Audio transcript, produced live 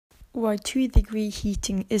Why 2-degree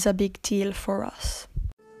heating is a big deal for us.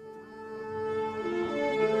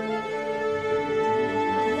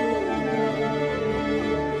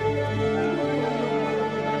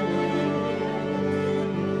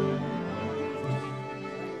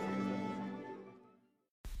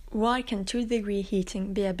 Why can 2-degree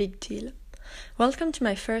heating be a big deal? Welcome to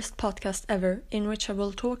my first podcast ever, in which I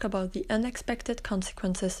will talk about the unexpected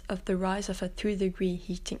consequences of the rise of a 2-degree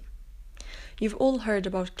heating. You've all heard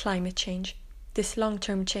about climate change, this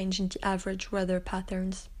long-term change in the average weather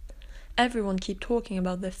patterns. Everyone keeps talking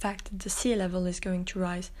about the fact that the sea level is going to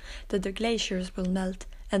rise, that the glaciers will melt,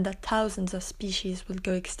 and that thousands of species will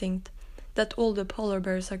go extinct, that all the polar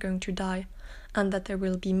bears are going to die, and that there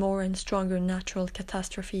will be more and stronger natural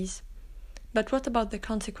catastrophes. But what about the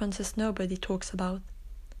consequences nobody talks about?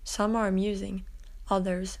 Some are amusing,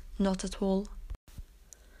 others not at all.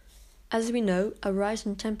 As we know, a rise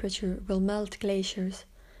in temperature will melt glaciers.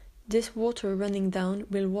 This water running down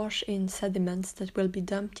will wash in sediments that will be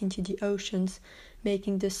dumped into the oceans,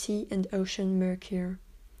 making the sea and ocean murkier.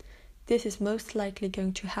 This is most likely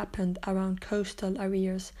going to happen around coastal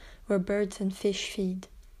areas where birds and fish feed.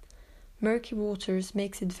 Murky waters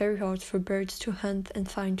makes it very hard for birds to hunt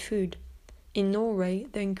and find food. In Norway,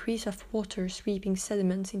 the increase of water sweeping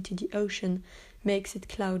sediments into the ocean makes it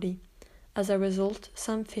cloudy. As a result,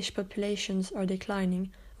 some fish populations are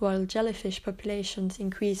declining, while jellyfish populations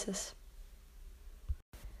increases.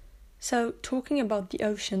 So, talking about the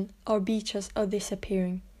ocean, our beaches are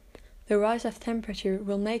disappearing. The rise of temperature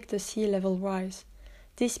will make the sea level rise.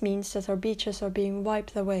 This means that our beaches are being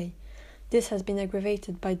wiped away. This has been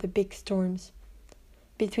aggravated by the big storms.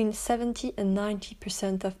 Between 70 and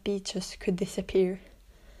 90% of beaches could disappear.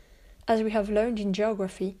 As we have learned in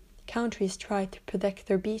geography, countries try to protect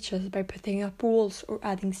their beaches by putting up walls or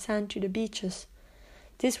adding sand to the beaches.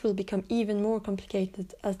 This will become even more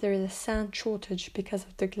complicated as there is a sand shortage because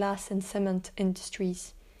of the glass and cement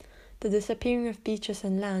industries. The disappearing of beaches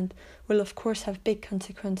and land will of course have big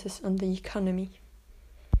consequences on the economy.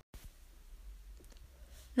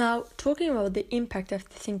 Now, talking about the impact of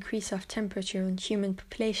this increase of temperature on human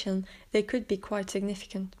population, they could be quite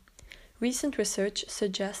significant. Recent research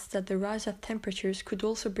suggests that the rise of temperatures could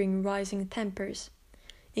also bring rising tempers.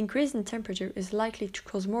 Increase in temperature is likely to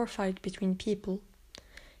cause more fight between people.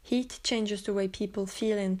 Heat changes the way people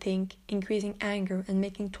feel and think, increasing anger and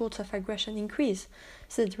making thoughts of aggression increase,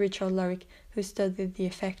 said Richard Lurick, who studied the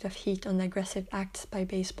effect of heat on aggressive acts by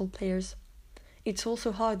baseball players. It's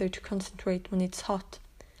also harder to concentrate when it's hot.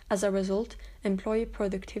 As a result, employee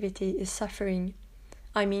productivity is suffering.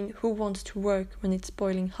 I mean, who wants to work when it's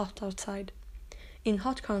boiling hot outside? In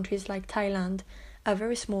hot countries like Thailand, a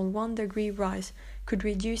very small 1-degree rise could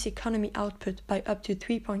reduce economy output by up to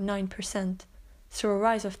 3.9%. So a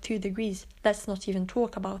rise of 2 degrees, let's not even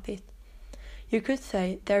talk about it. You could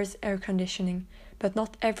say there's air conditioning, but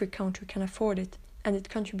not every country can afford it, and it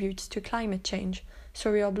contributes to climate change,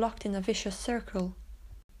 so we are blocked in a vicious circle.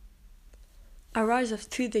 A rise of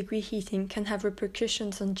 2-degree heating can have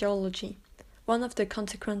repercussions on geology. One of the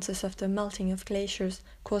consequences of the melting of glaciers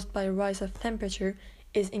caused by a rise of temperature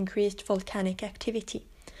is increased volcanic activity.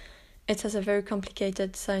 It has a very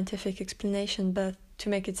complicated scientific explanation, but to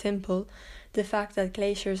make it simple, the fact that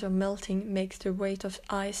glaciers are melting makes the weight of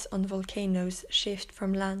ice on volcanoes shift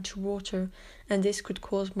from land to water, and this could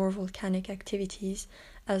cause more volcanic activities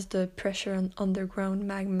as the pressure on underground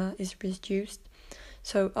magma is reduced.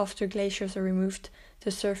 So after glaciers are removed, the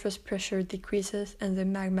surface pressure decreases and the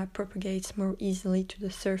magma propagates more easily to the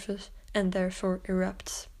surface and therefore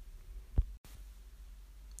erupts.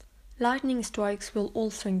 Lightning strikes will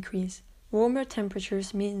also increase. Warmer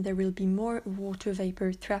temperatures mean there will be more water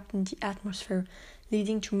vapor trapped in the atmosphere,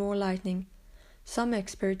 leading to more lightning. Some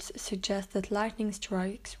experts suggest that lightning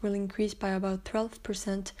strikes will increase by about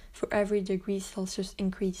 12% for every degree Celsius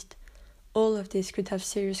increased. All of this could have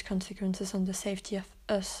serious consequences on the safety of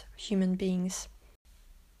us human beings.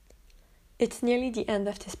 It's nearly the end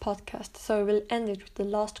of this podcast, so I will end it with the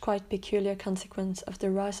last quite peculiar consequence of the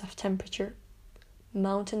rise of temperature.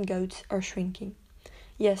 Mountain goats are shrinking.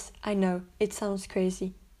 Yes, I know, it sounds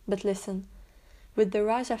crazy, but listen. With the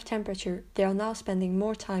rise of temperature, they are now spending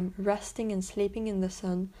more time resting and sleeping in the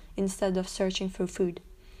sun instead of searching for food.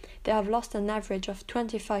 They have lost an average of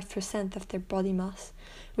 25% of their body mass,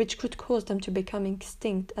 which could cause them to become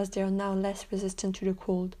extinct as they are now less resistant to the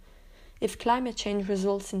cold. If climate change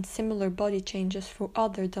results in similar body changes for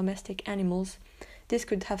other domestic animals, this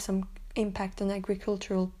could have some impact on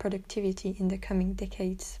agricultural productivity in the coming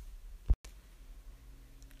decades.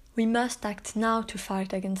 We must act now to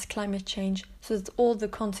fight against climate change so that all the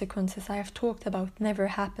consequences I have talked about never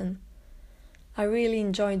happen. I really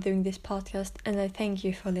enjoyed doing this podcast and I thank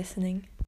you for listening.